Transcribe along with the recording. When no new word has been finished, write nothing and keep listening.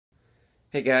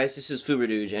Hey guys, this is Foober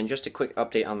Dooge, and just a quick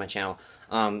update on my channel.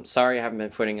 Sorry I haven't been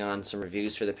putting on some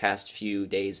reviews for the past few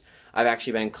days. I've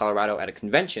actually been in Colorado at a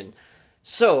convention,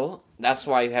 so that's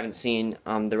why you haven't seen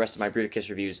the rest of my Bruticus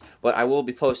reviews. But I will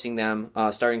be posting them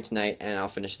starting tonight, and I'll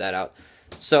finish that out.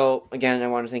 So, again, I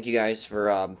want to thank you guys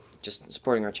for just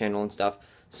supporting our channel and stuff.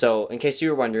 So, in case you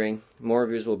were wondering, more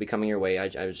reviews will be coming your way.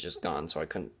 I was just gone, so I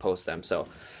couldn't post them. So,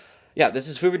 yeah, this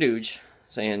is Foober Dooge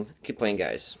saying, keep playing,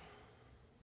 guys.